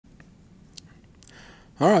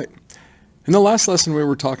All right. In the last lesson, we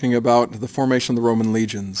were talking about the formation of the Roman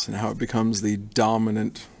legions and how it becomes the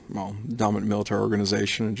dominant military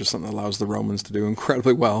organization and just something that allows the Romans to do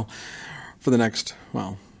incredibly well for the next,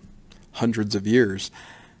 hundreds of years.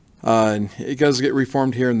 And it does get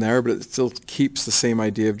reformed here and there, but it still keeps the same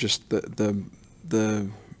idea of just the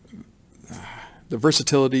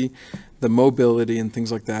versatility, the mobility, and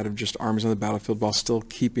things like that of just armies on the battlefield, while still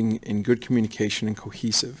keeping in good communication and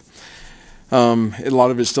cohesive. A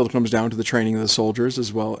lot of it still comes down to the training of the soldiers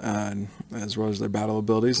as well as their battle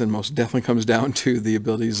abilities, and most definitely comes down to the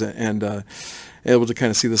abilities and able to kind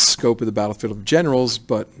of see the scope of the battlefield of generals.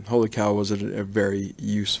 But holy cow, was it a very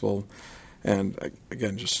useful and,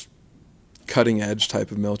 again, just cutting edge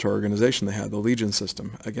type of military organization they had, the legion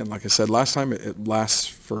system. Again, like I said last time, it lasts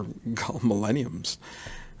for millenniums.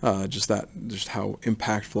 Just how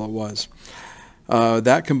impactful it was.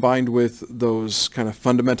 That combined with those kind of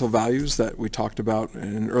fundamental values that we talked about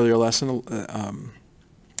in an earlier lesson,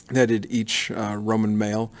 that each Roman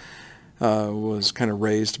male was kind of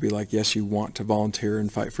raised to be like, yes, you want to volunteer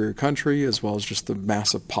and fight for your country, as well as just the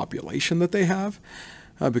massive population that they have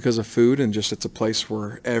because of food, and just it's a place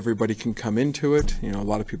where everybody can come into it. A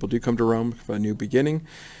lot of people do come to Rome for a new beginning.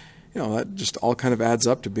 That just all kind of adds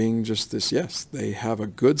up to being just this, yes, they have a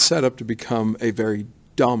good setup to become a very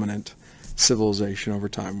dominant civilization over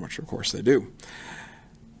time, which of course they do.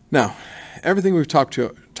 Now, everything we've talked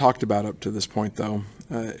about up to this point, though,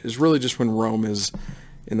 is really just when Rome is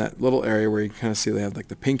in that little area where you kind of see they have like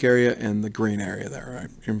the pink area and the green area there, right?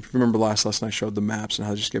 And remember last lesson I showed the maps and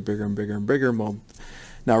how they just get bigger and bigger and bigger. Well,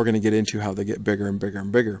 now we're going to get into how they get bigger and bigger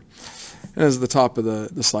and bigger. And as the top of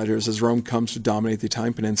the slide here, it says Rome comes to dominate the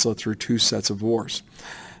Italian peninsula through two sets of wars.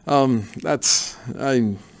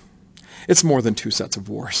 It's more than two sets of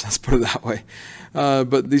wars, let's put it that way.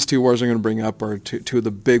 But these two wars I'm going to bring up are two of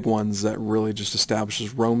the big ones that really just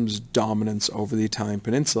establishes Rome's dominance over the Italian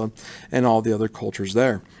peninsula and all the other cultures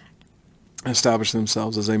there. Establish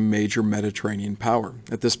themselves as a major Mediterranean power.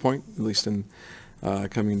 At this point, at least in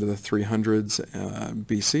coming into the 300s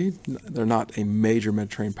BC, they're not a major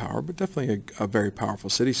Mediterranean power, but definitely a very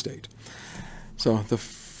powerful city-state. So the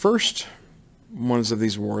first ones of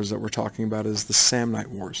these wars that we're talking about is the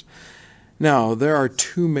Samnite Wars. Now, there are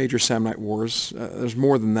two major Samnite Wars. There's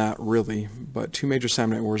more than that, really, but two major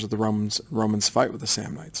Samnite Wars that the Romans fight with the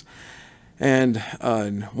Samnites. And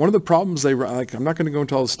one of the problems I'm not going to go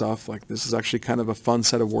into all the stuff. This is actually kind of a fun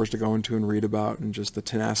set of wars to go into and read about, and just the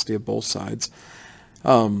tenacity of both sides.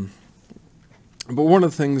 But one of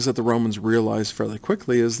the things that the Romans realized fairly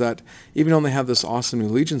quickly is that even though they have this awesome new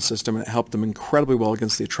legion system, and it helped them incredibly well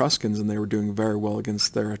against the Etruscans, and they were doing very well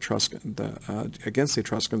against against the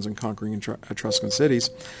Etruscans and conquering Etruscan cities,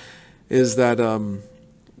 is that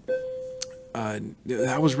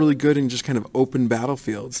that was really good in just kind of open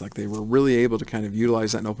battlefields. They were really able to kind of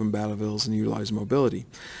utilize that in open battlefields and utilize mobility.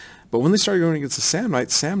 But when they started going against the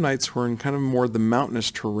Samnites were in kind of more the mountainous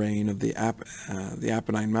terrain of the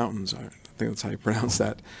Apennine Mountains. I think that's how you pronounce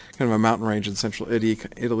that. Kind of a mountain range in central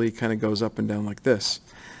Italy, kind of goes up and down like this.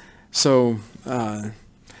 So, and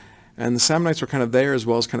the Samnites were kind of there as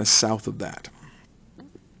well as kind of south of that.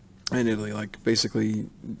 In Italy, basically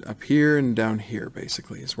up here and down here,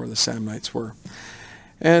 basically, is where the Samnites were.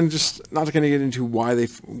 And just not going to get into why they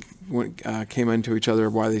came into each other,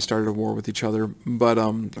 why they started a war with each other, but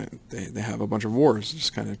they have a bunch of wars,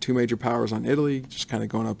 just kind of two major powers on Italy, just kind of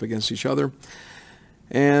going up against each other.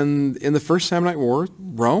 And in the First Samnite War,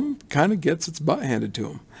 Rome kind of gets its butt handed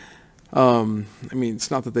to them.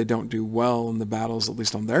 It's not that they don't do well in the battles, at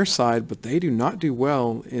least on their side, but they do not do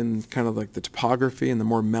well in kind of the topography and the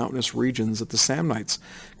more mountainous regions that the Samnites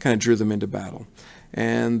kind of drew them into battle.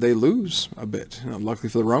 And they lose a bit. Luckily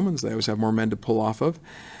for the Romans, they always have more men to pull off of.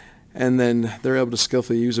 And then they're able to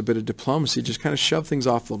skillfully use a bit of diplomacy, just kind of shove things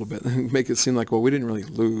off a little bit and make it seem like, well, we didn't really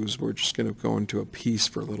lose. We're just going to go into a peace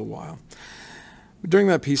for a little while. But during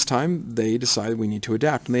that peacetime, they decided we need to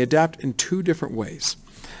adapt. And they adapt in two different ways.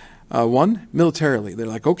 One, militarily. They're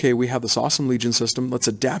like, okay, we have this awesome legion system. Let's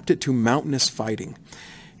adapt it to mountainous fighting.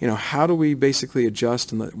 How do we basically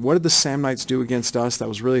adjust? And what did the Samnites do against us that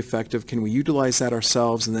was really effective? Can we utilize that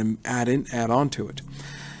ourselves and then add on to it?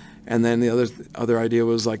 And then the other idea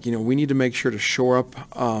was we need to make sure to shore up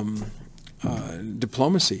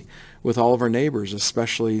diplomacy with all of our neighbors,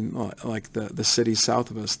 especially the cities south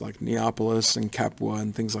of us, like Neapolis and Capua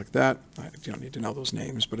and things like that. You don't need to know those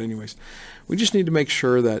names, but anyways, we just need to make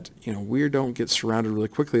sure that we don't get surrounded really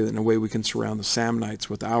quickly. In a way, we can surround the Samnites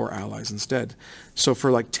with our allies instead. So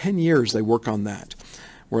for 10 years, they work on that,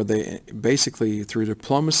 where they basically, through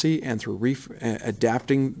diplomacy and through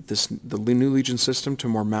adapting the new legion system to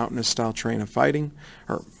more mountainous style terrain of fighting,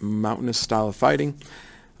 or mountainous style of fighting,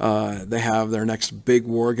 they have their next big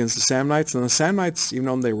war against the Samnites. And the Samnites, even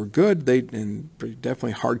though they were good, and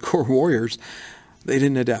definitely hardcore warriors, they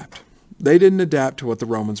didn't adapt. They didn't adapt to what the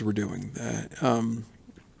Romans were doing.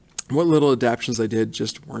 What little adaptations they did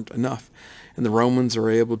just weren't enough. And the Romans are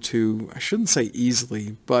able to, I shouldn't say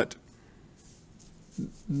easily, but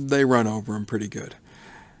they run over them pretty good.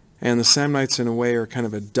 And the Samnites, in a way, are kind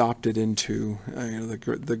of adopted into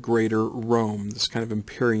the greater Rome, this kind of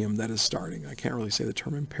imperium that is starting. I can't really say the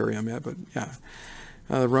term imperium yet, but yeah.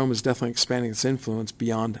 Rome is definitely expanding its influence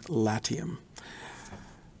beyond Latium.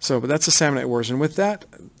 But that's the Samnite Wars. And with that,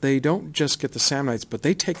 they don't just get the Samnites, but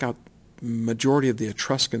they take out majority of the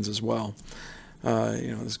Etruscans as well.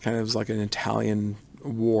 This kind of is like an Italian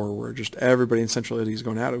war where just everybody in Central Italy is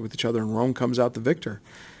going at it with each other, and Rome comes out the victor.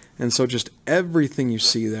 And so just everything you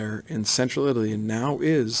see there in Central Italy now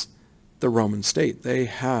is the Roman state. They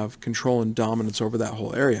have control and dominance over that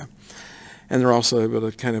whole area. And they're also able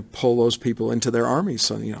to kind of pull those people into their armies.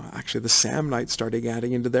 So, actually the Samnites started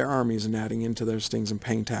adding into their armies and adding into their things and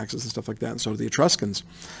paying taxes and stuff like that. And so do the Etruscans.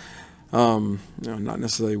 Not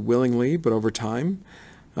necessarily willingly, but over time,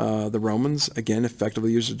 the Romans, again,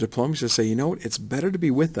 effectively used diplomacy to say, it's better to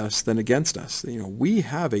be with us than against us. We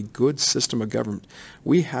have a good system of government.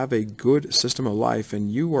 We have a good system of life,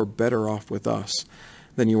 and you are better off with us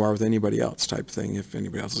than you are with anybody else type thing, if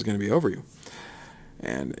anybody else is going to be over you.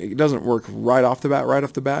 And it doesn't work right off the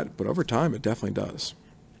bat, but over time it definitely does.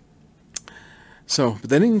 But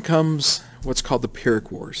then in comes what's called the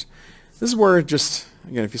Pyrrhic Wars. This is where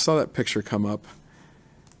again, if you saw that picture come up,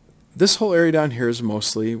 this whole area down here is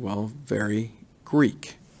mostly, very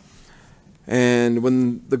Greek. And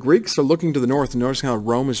when the Greeks are looking to the north and noticing how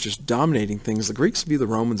Rome is just dominating things, the Greeks view the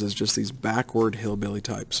Romans as just these backward hillbilly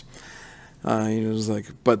types.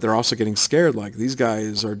 But they're also getting scared, like these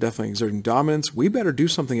guys are definitely exerting dominance. We better do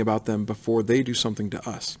something about them before they do something to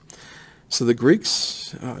us. So the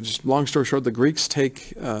Greeks, just long story short, the Greeks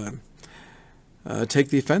take the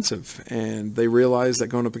offensive, and they realize that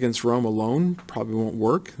going up against Rome alone probably won't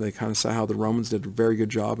work. They kind of saw how the Romans did a very good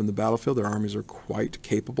job in the battlefield. Their armies are quite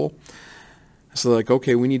capable. So they're like,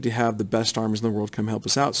 okay, we need to have the best armies in the world come help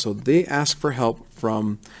us out. So they ask for help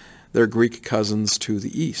from their Greek cousins to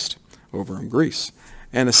the east, over in Greece.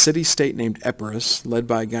 And a city-state named Epirus, led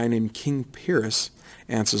by a guy named King Pyrrhus,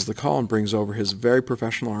 answers the call and brings over his very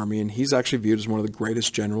professional army, and he's actually viewed as one of the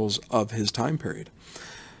greatest generals of his time period.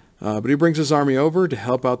 But he brings his army over to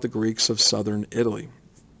help out the Greeks of southern Italy,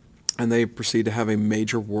 and they proceed to have a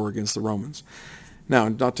major war against the Romans. Now,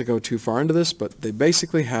 not to go too far into this, but they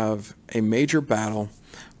basically have a major battle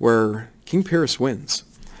where King Pyrrhus wins.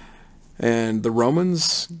 And the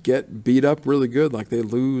Romans get beat up really good, like they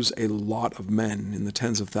lose a lot of men, in the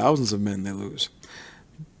tens of thousands of men they lose.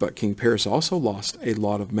 But King Pyrrhus also lost a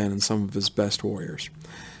lot of men and some of his best warriors.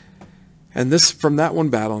 And this, from that one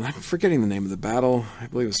battle, and I'm forgetting the name of the battle, I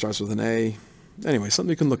believe it starts with an A. Anyway,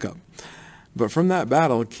 something you can look up. But from that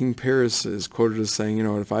battle, King Pyrrhus is quoted as saying,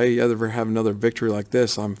 if I ever have another victory like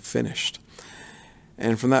this, I'm finished.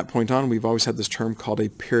 And from that point on, we've always had this term called a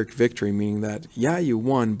Pyrrhic victory, meaning that, yeah, you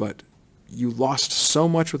won, but you lost so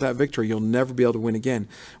much with that victory, you'll never be able to win again.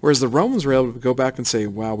 Whereas the Romans were able to go back and say,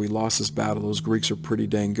 wow, we lost this battle. Those Greeks are pretty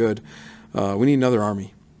dang good. We need another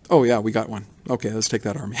army. Oh, yeah, we got one. Okay, let's take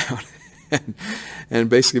that army out. And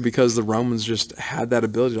basically because the Romans just had that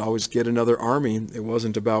ability to always get another army, it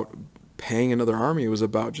wasn't about paying another army. It was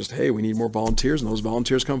about just, hey, we need more volunteers, and those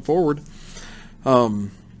volunteers come forward. They're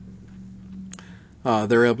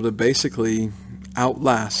able to basically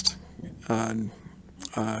outlast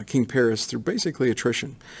King Pyrrhus through basically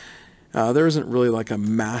attrition. There isn't really like a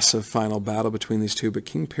massive final battle between these two, but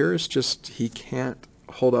King Pyrrhus he can't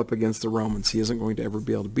hold up against the Romans. He isn't going to ever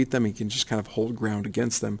be able to beat them. He can just kind of hold ground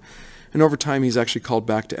against them. And over time, he's actually called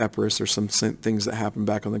back to Epirus. There's some things that happen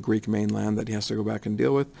back on the Greek mainland that he has to go back and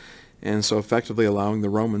deal with. And so effectively allowing the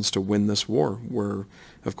Romans to win this war, where,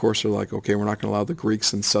 of course, they're like, okay, we're not going to allow the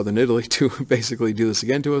Greeks in southern Italy to basically do this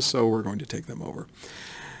again to us, so we're going to take them over.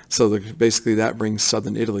 So basically that brings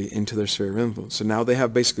southern Italy into their sphere of influence. So now they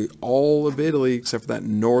have basically all of Italy, except for that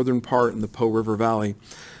northern part in the Po River Valley,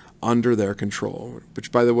 under their control.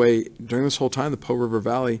 Which, by the way, during this whole time, the Po River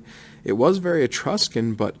Valley, it was very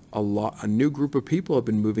Etruscan, but a new group of people have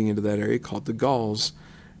been moving into that area called the Gauls,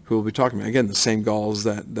 who we'll be talking about. Again, the same Gauls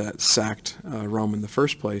that sacked Rome in the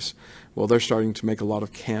first place. Well, they're starting to make a lot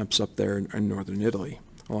of camps up there in northern Italy,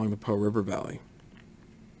 along the Po River Valley.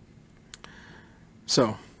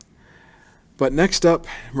 So, but next up,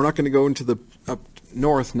 we're not going to go into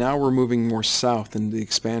north, now we're moving more south into the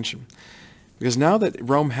expansion. Because now that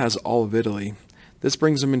Rome has all of Italy, this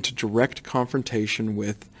brings them into direct confrontation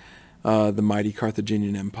with the mighty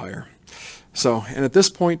Carthaginian Empire. So, and at this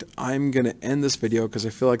point, I'm going to end this video because I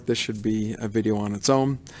feel like this should be a video on its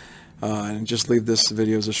own. And just leave this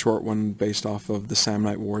video as a short one based off of the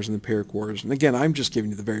Samnite Wars and the Pyrrhic Wars. And again, I'm just giving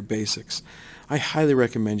you the very basics. I highly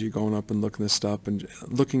recommend you going up and looking this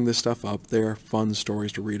stuff up. They are fun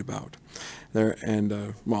stories to read about.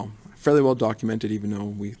 Well, fairly well documented, even though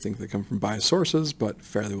we think they come from biased sources, but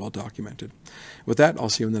fairly well documented. With that, I'll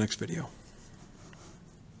see you in the next video.